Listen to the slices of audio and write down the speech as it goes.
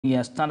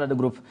ya Standard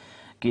Group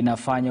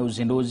kinafanya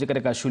uzinduzi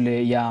katika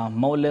shule ya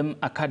Moulem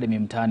Academy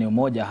mtaani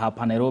Umoja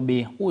hapa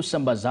Nairobi,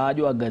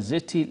 usambazaji wa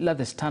gazeti la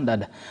The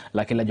Standard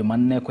la kila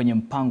Jumanne kwenye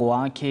mpango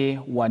wake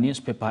wa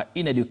newspaper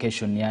in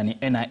education, yani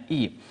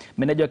NIE.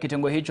 Meneja wa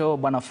kitengo hicho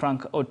Bwana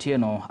Frank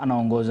Otieno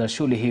anaongoza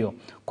shule hiyo.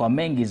 Kwa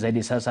mengi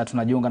zaidi sasa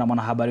tunajiunga na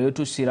mwanahabari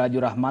wetu Siraju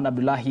Rahman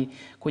Abdullahi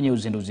kwenye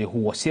uzinduzi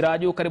huo.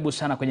 Siraju, karibu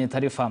sana kwenye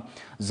taarifa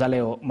za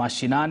leo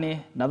mashinani.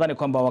 Nadhani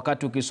kwamba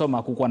wakati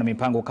ukisoma kukuwa na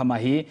mipango kama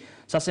hii,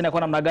 sasa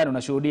inakuwa namna gani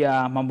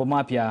unashuhudia mambo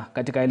mapya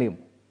katika elimu?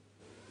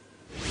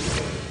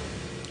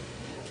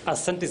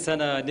 Asante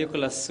sana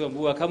Nicholas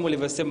Wambua, kama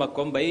ulivyosema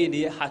kwamba hii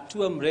ni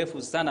hatua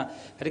mrefu sana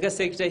katika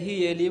sekta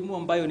hii ya elimu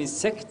ambayo ni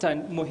sekta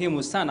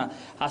muhimu sana.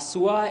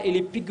 Haswa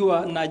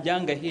ilipigwa na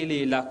janga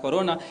hili la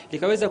corona,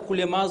 likaweza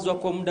kulemazwa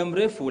kwa muda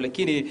mrefu,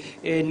 lakini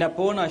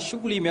napoona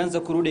shughuli imeanza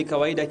kurudi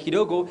kawaida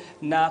kidogo,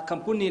 na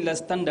kampuni la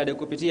Standard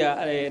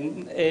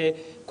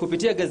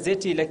kupitia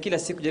gazeti la kila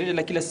siku, jarida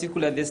la kila siku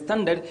la The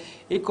Standard,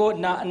 iko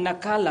na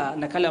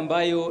nakala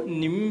ambayo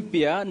ni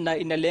mpya na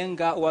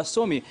inalenga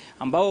wasomi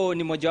ambao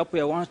ni mojawapo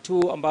ya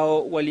watu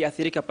ambao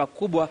waliathirika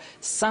pakubwa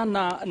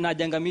sana na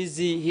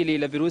jangamizi hili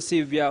la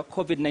virusi vya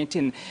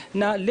COVID-19.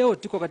 Na leo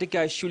tuko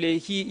katika shule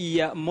hii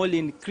ya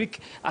Moulem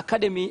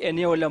Academy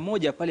eneo la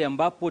Moja, pale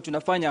ambapo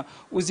tunafanya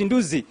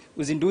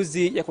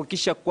uzinduzi ya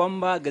kuhakikisha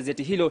kwamba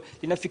gazeti hilo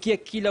linafikia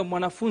kila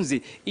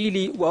mwanafunzi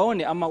ili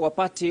waone ama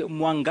wapate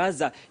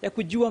mwangaza ya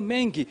kujua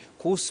mengi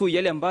kuhusu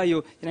yale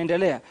ambayo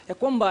yanaendelea, ya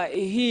kwamba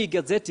hii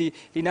gazeti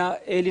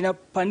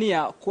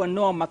linapania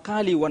kuwanoa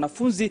makali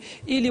wanafunzi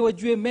ili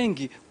wajue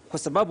mengi, kwa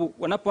sababu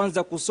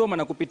wanapoanza kusoma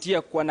na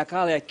kupitia kwa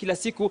nakala ya kila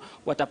siku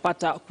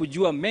watapata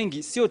kujua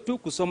mengi, sio tu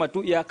kusoma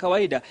tu ya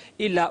kawaida,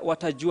 ila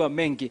watajua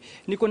mengi.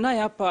 Niko naye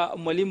hapa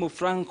mwalimu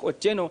Frank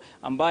Otieno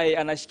ambaye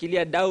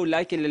anashikilia dau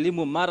lake la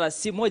elimu mara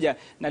si moja,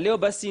 na leo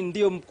basi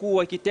ndio mkuu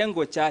wa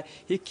kitengo cha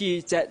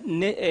hiki cha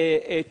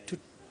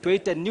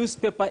tuita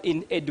newspaper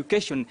in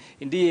education,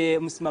 ndiye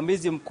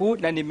msimamizi mkuu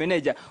na ni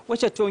meneja.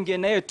 Wacha tuongee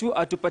naye tu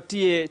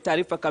atupatie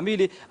taarifa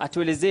kamili,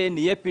 atuelezee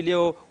ni yapi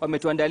leo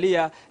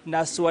wametuandalia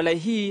na swala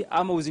hii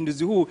ama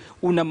uzinduzi huu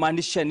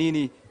unamaanisha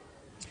nini.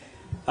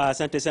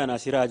 Asante sana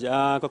Siraj.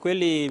 Kwa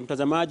kweli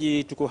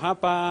mtazamaji, tuko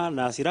hapa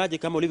na Siraj,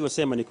 kama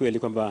ulivyosema ni kweli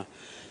kwamba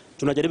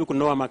tunajaribu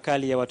kunoa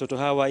makali ya watoto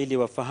hawa ili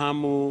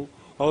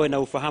wawe na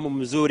ufahamu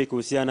mzuri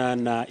kuhusiana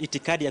na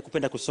itikadi ya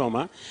kupenda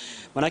kusoma.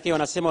 Manake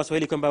wanasema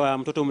Waswahili kwamba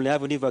mtoto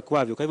mleavyo ndivyo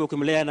akwavyo. Kwa hivyo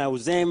ukimlea na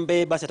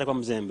uzembe basi atakuwa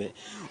mzembe.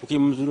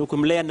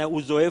 Ukimlea na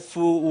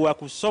uzoefu wa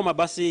kusoma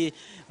basi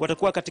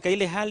watakuwa katika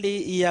ile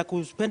hali ya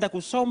kupenda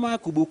kusoma,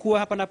 kubukua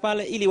hapa na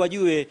pale, ili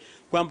wajue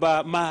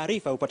kwamba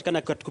maarifa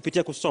hupatikana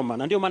kupitia kusoma.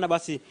 Na ndio maana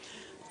basi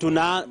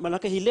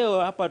manake hii leo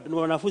hapa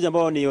wanafunzi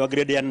ambao ni wa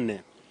grade ya 4.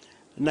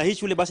 Na hii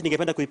shule basi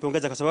ningependa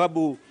kuipongeza kwa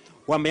sababu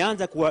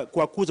wameanza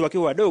kuwakuza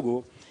wakiwa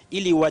wadogo,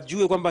 ili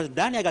wajue kwamba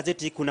ndani ya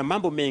gazeti kuna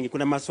mambo mengi,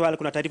 kuna maswala,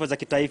 kuna taarifa za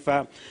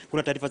kitaifa,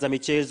 kuna taarifa za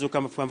michezo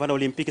kama kwa mfano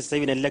Olimpiki sasa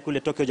hivi inaendelea kule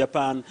Tokyo,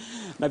 Japan,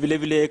 na vile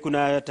vile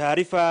kuna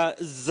taarifa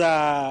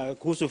za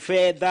kuhusu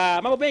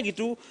fedha, mambo mengi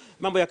tu,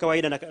 mambo ya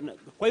kawaida.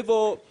 Kwa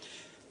hivyo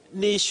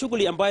ni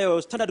shughuli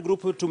ambayo Standard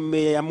Group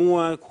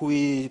tumeamua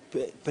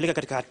kuipeleka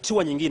katika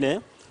hatua nyingine.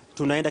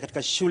 Tunaenda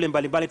katika shule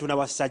mbalimbali,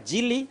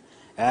 tunawasajili.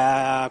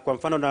 Kwa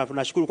mfano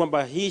tunashukuru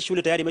kwamba hii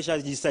shule tayari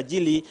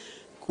imeshajisajili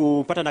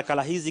kupata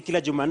nakala hizi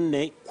kila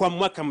Jumanne kwa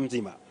mwaka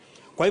mzima.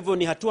 Kwa hivyo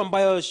ni hatua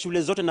ambayo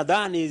shule zote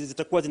nadhani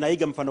zitakuwa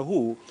zinaiga mfano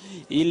huu,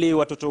 ili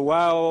watoto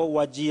wao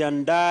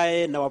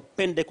wajiandae na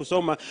wapende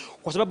kusoma,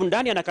 kwa sababu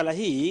ndani ya nakala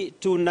hii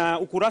tuna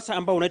ukurasa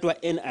ambao unaitwa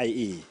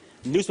NIE,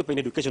 Newspaper in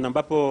Education,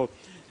 ambapo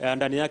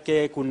ndani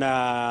yake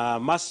kuna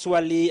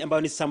maswali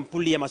ambayo ni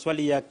sampuli ya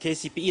maswali ya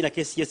KCPE na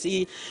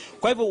KCSE.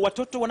 Kwa hivyo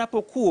watoto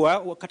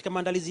wanapokuwa katika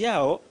maandalizi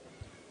yao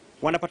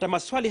wanapata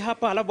maswali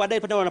hapa, alafu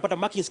baadaye wanapata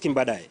marking scheme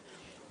baadaye.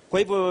 Kwa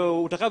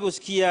hivyo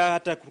utakavyosikia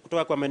hata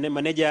kutoka kwa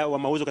meneja wa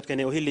mauzo katika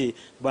eneo hili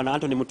Bwana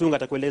Anthony Mutunga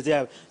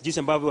atakuelezea jinsi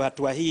ambavyo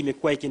hatua hii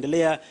imekuwa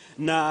ikiendelea,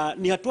 na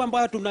ni hatua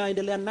ambayo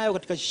tunaendelea nayo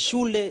katika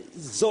shule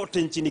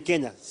zote nchini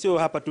Kenya, sio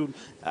hapa tu.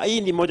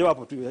 Hii ni moja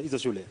wapo tu hizo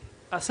shule.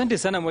 Asante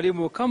sana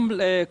mwalimu.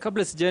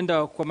 Kabla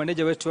sijaenda kwa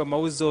meneja wetu wa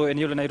mauzo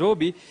eneo la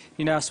Nairobi,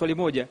 nina swali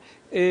moja.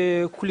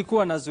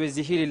 Kulikuwa na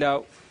zoezi hili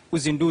la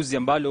uzinduzi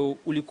ambalo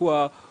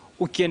ulikuwa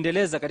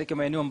ukiendeleza katika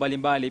maeneo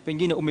mbalimbali,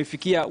 pengine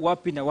umefikia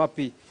wapi na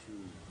wapi?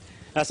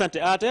 Asante.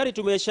 Tayari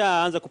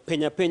tumeshaanza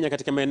kupenya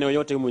katika maeneo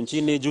yote humu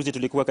nchini. Juzi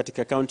tulikuwa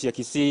katika kaunti ya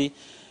Kisii,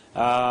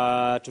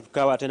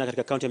 tukawa tena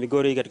katika kaunti ya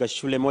Migori katika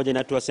shule moja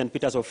inaitwa St.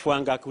 Peter's of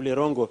Wanga kule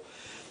Rongo.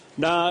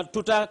 Na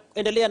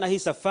tutaendelea na hii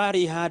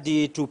safari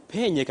hadi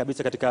tupenye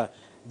kabisa katika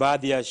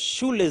baadhi ya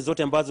shule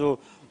zote ambazo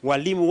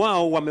walimu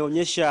wao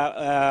wameonyesha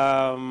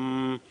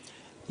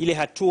ile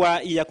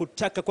hatua ya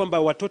kutaka kwamba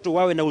watoto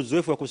wawe na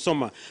uzoefu wa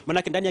kusoma.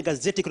 Maana ndani ya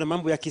gazeti kuna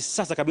mambo ya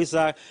kisasa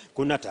kabisa.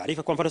 Kuna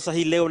taarifa kwa mfano sasa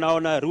hii leo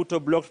naona Ruto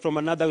blocked from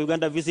another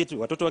Uganda visit.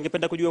 Watoto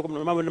wangependa kujua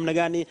mambo namna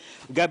gani.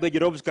 Garbage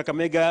robs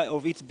Kakamega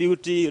of its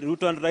beauty.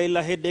 Ruto and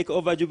Raila headache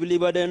over Jubilee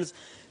burdens.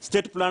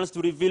 State plans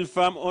to reveal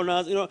farm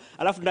owners,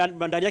 alafu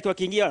ndani yake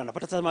wakiingia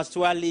wanapata sasa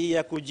maswali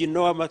ya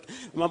kujinoa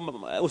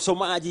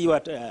usomaji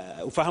wa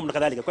ufahamu na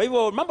kadhalika. Kwa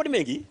hivyo mambo ni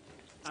mengi.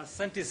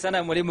 Asante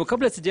sana mwalimu.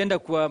 Kabla sijaenda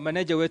kwa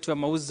manager wetu wa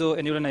mauzo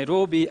eneo la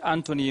Nairobi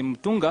Anthony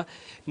Mtunga,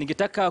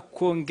 ningetaka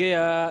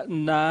kuongea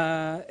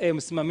na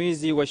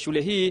msimamizi wa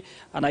shule hii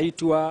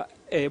anaitwa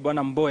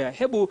Bwana Mboya.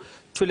 Hebu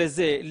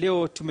tuelezee,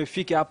 leo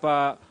tumefika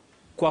hapa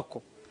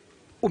kwako,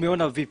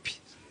 umeona vipi?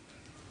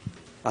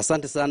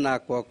 Asante sana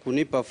kwa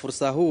kunipa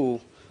fursa huu.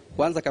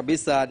 Kwanza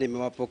kabisa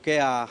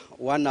nimewapokea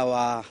wana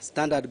wa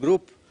Standard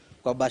Group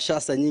kwa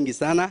bashasha nyingi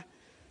sana.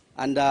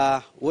 And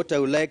what I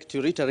would like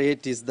to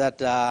reiterate is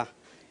that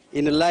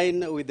in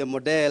line with the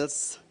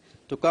models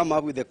to come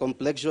up with the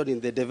complexion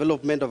in the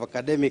development of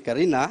academic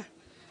arena,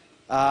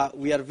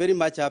 we are very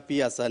much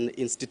happy as an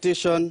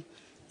institution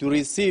to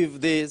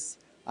receive this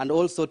and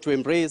also to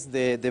embrace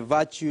the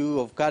virtue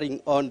of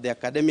carrying on the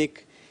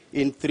academic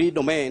in 3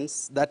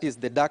 domains, that is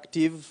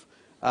deductive,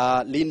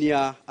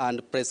 linear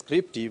and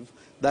prescriptive,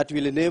 that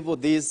will enable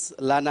these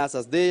learners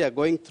as they are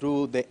going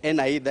through the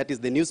NIE, that is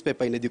the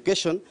newspaper in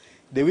education,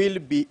 they will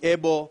be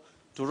able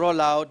to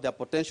roll out their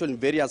potential in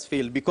various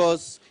fields.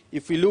 Because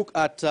if we look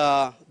at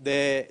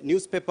the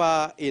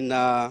newspaper in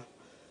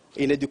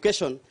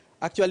education,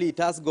 actually it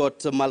has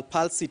got a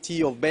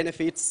multiplicity of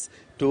benefits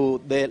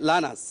to the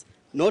learners.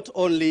 Not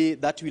only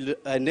that will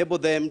enable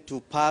them to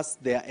pass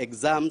their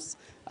exams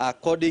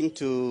according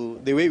to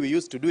the way we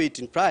used to do it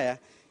in prior,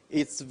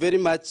 it's very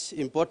much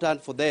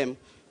important for them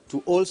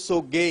to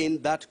also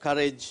gain that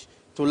courage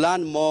to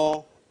learn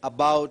more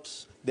about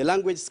the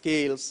language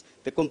skills,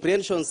 the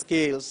comprehension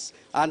skills,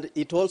 and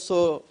it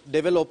also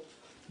develop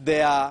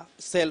their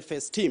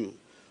self-esteem.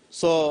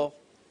 So,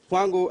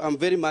 kwangu, I'm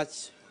very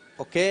much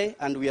okay,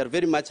 and we are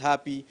very much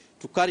happy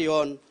to carry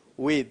on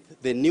with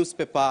the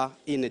newspaper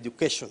in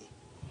education.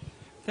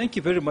 Thank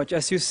you very much.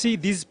 As you see,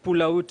 this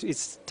pull-out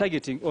is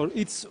targeting, or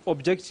its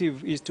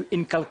objective is to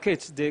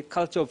inculcate the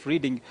culture of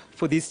reading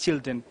for these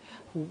children.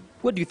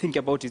 What do you think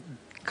about it?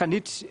 Can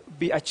it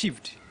be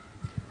achieved?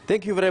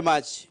 Thank you very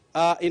much.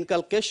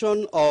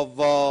 Inculcation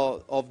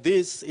of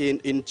this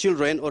in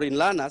children or in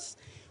learners,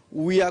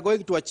 we are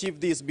going to achieve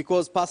this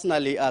because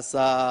personally as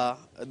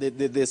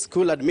the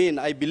school admin,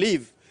 I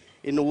believe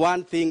in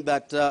one thing,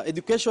 that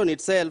education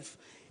itself,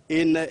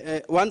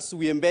 once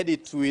we embed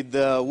it with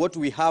what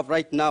we have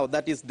right now,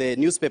 that is the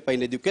newspaper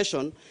in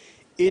education,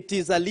 it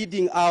is a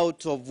leading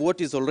out of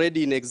what is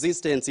already in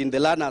existence in the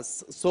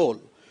learner's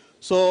soul.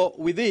 So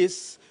with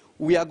this,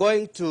 we are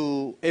going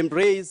to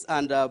embrace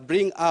and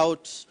bring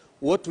out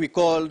what we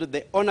call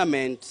the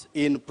ornament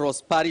in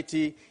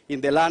prosperity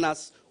in the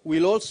learners.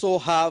 We'll also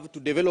have to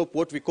develop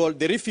what we call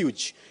the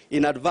refuge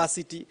in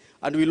adversity,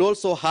 and we'll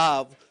also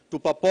have to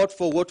purport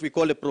for what we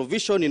call a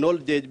provision in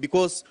old age,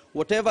 because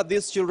whatever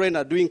these children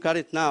are doing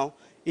current now,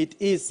 it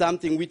is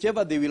something,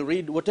 whichever they will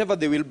read, whatever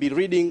they will be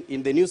reading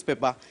in the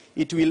newspaper,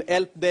 it will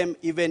help them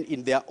even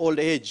in their old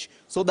age,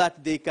 so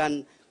that they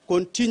can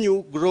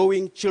continue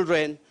growing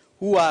children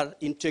who are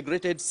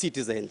integrated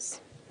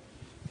citizens.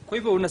 Kwa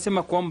hivyo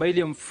unasema kwamba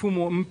ile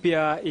mfumo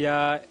mpya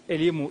ya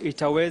elimu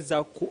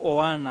itaweza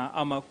kuoana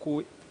ama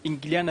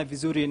kuingiliana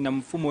vizuri na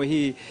mfumo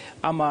hii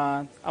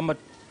ama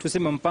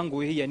tuseme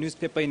mpango hii ya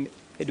newspaper in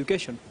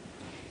education?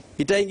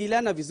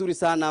 Itaingiliana vizuri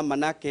sana,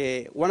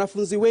 manake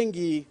wanafunzi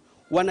wengi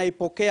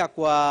wanaipokea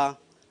kwa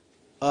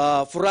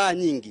furaha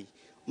nyingi,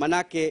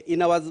 manake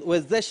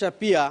inawezesha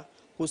pia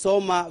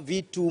kusoma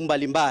vitu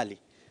mbalimbali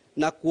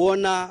na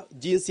kuona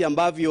jinsi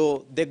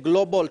ambavyo the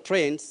global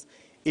trends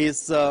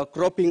is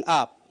cropping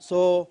up.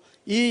 So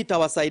hii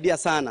itawasaidia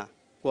sana,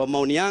 kwa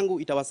maoni yangu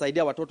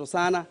itawasaidia watoto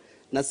sana,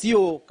 na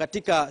sio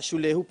katika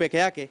shule huu peke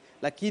yake,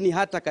 lakini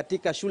hata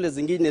katika shule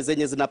zingine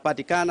zenye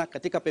zinapatikana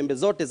katika pembe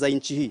zote za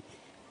nchi hii.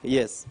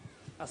 Yes.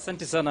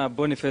 Asante sana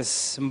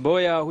Boniface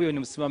Mboya, huyo ni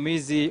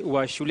msimamizi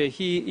wa shule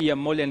hii ya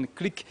Molen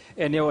Creek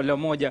eneo la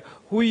moja.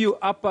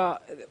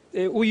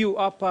 Huyu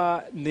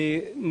hapa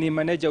ni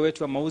manager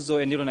wetu wa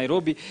mauzo eneo la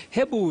Nairobi.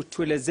 Hebu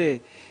tuelezee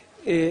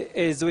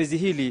zoezi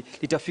hili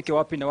litafika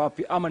wapi na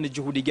wapi, ama ni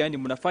juhudi gani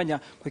mnafanya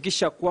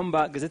kuhakikisha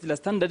kwamba gazeti la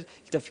Standard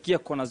litafikia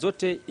kona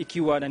zote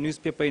ikiwa na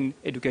newspaper in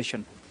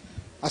education?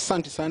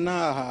 Asante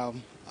sana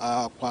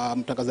kwa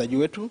mtangazaji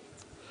wetu.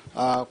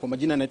 Kwa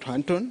majina naitwa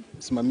Anton,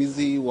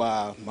 msimamizi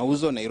wa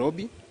mauzo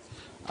Nairobi,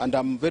 and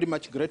I'm very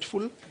much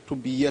grateful to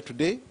be here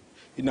today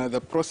in the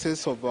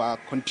process of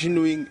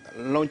continuing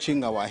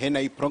launching our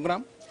NIE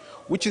program,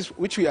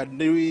 which we are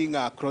doing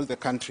across the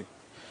country.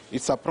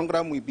 It's a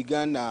program we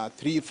began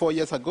 3-4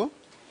 years ago,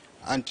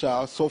 and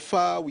so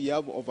far we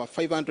have over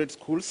 500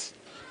 schools.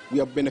 We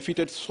have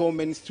benefited so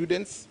many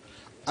students,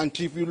 and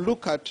if you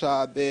look at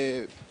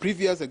the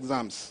previous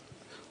exams,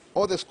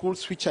 all the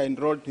schools which are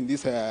enrolled in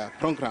this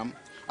program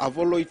have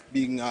always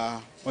been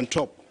on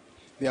top.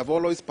 They have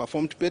always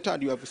performed better,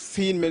 and you have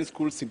seen many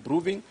schools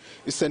improving.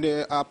 It's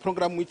a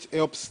program which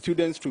helps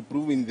students to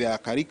improve in their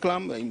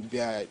curriculum, in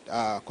their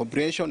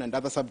comprehension and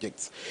other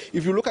subjects.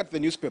 If you look at the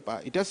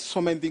newspaper, it has so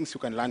many things you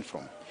can learn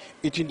from.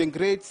 It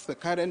integrates the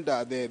current,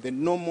 the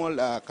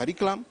normal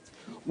curriculum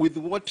with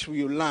what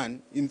we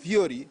learn in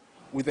theory,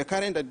 with the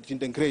current, and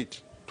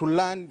integrate to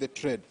learn the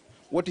trade.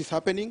 What is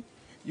happening?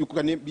 You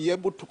can be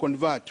able to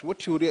convert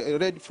what you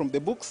read from the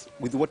books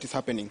with what is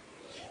happening.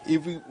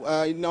 If we,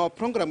 in our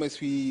program, as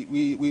we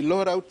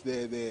load out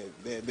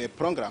the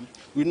program,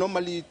 we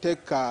normally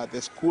take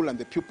the school and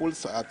the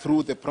pupils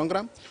through the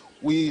program.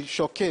 We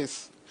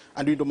showcase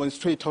and we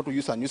demonstrate how to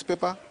use a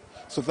newspaper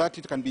so that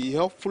it can be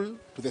helpful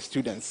to the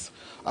students.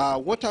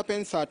 What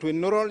happens to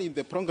enroll in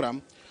the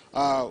program,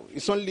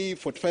 it's only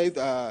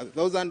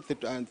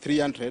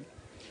 45,300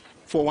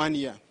 for 1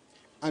 year.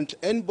 And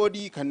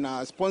anybody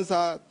can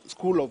sponsor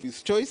school of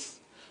his choice.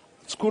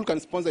 School can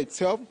sponsor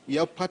itself. We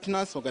have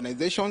partners,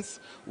 organizations.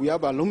 We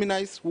have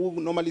alumni who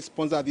normally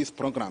sponsor these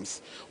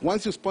programs.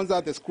 Once you sponsor,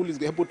 the school is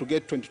able to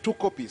get 22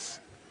 copies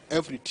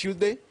every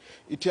Tuesday.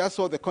 It has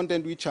all the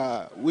content which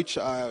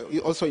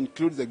also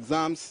includes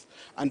exams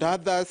and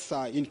others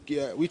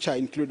which are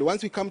included.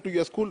 Once we come to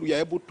your school, we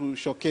are able to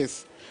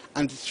showcase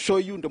and show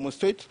you and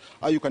demonstrate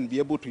how you can be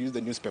able to use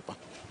the newspaper.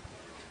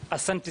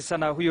 Asante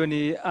sana. Huyo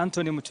ni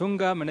Anthony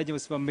Mutunga, meneja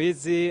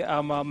msimamizi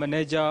ama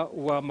meneja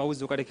wa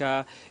mauzo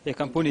katika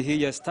kampuni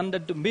hii ya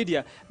Standard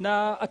Media.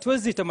 Na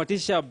hatuwezi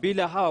tamatisha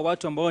bila hawa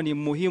watu ambao ni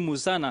muhimu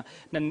sana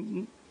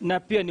na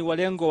pia ni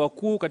walengo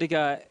wakuu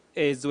katika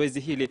zoezi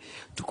hili.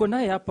 Tuko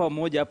naye hapa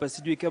mmoja hapa,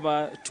 sijui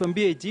kama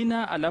tuambie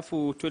jina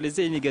alafu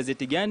tuelezee ni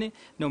gazeti gani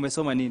na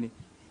umesoma nini.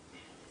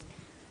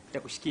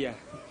 Nitakushikia.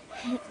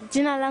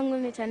 Jina langu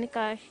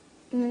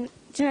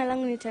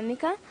ni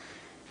Tanika.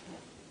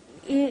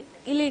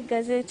 Ili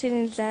gazeti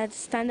ni la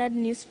Standard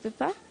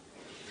Newspaper.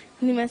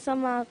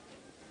 Nimesoma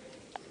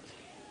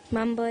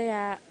mambo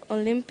ya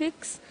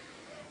Olympics,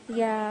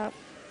 ya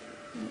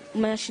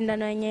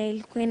mashindano yenye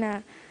ilikuwa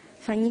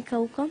inafanyika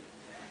huko,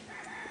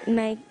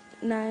 na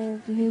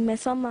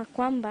nimesoma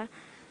kwamba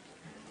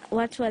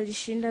watu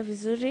walishinda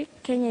vizuri.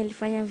 Kenya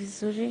ilifanya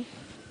vizuri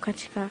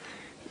katika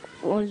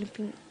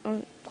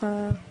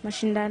kwa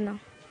mashindano.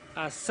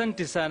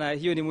 Asante sana,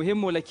 hiyo ni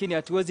muhimu, lakini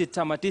hatuwezi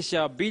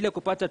tamatisha bila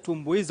kupata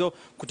tumbuizo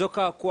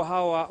kutoka kwa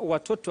hawa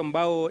watoto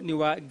ambao ni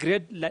wa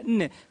grade la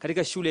 4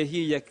 katika shule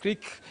hii ya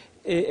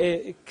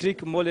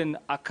Creek Molen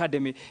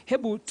Academy.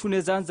 Hebu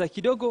tunaweza anza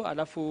kidogo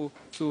alafu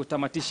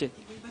tutamatishe.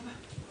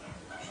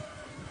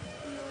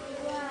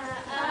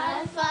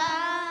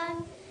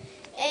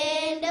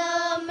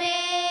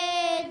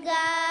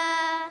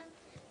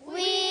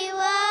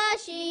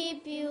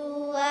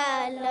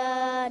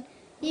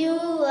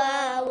 You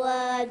are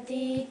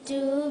worthy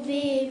to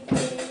be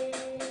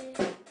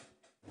praised.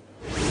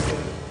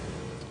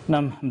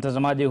 Naam,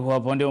 mtazamaji,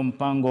 hapo ndio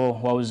mpango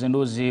wa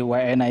uzinduzi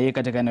wa NIA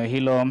katika eneo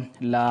hilo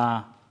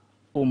la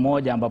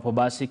Umoja, ambapo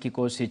basi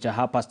kikosi cha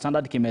hapa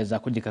Standard kimeweza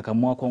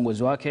kujikakamua kwa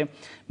uongozi wake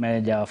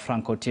meneja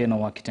Frank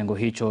Otieno wa kitengo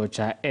hicho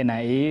cha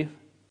NIA.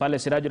 Pale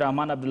Siraju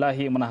Rahman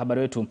Abdullahi,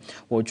 mwanahabari wetu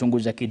wa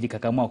uchunguzi,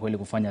 akijikakamua kweli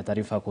kufanya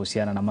taarifa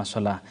kuhusiana na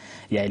masuala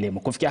ya elimu.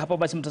 Kufikia hapo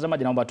basi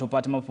mtazamaji, naomba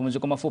tupate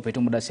mapumziko mafupi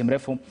tu, muda si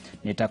mrefu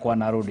nitakuwa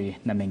narudi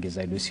na mengi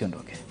zaidi,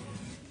 usiondoke.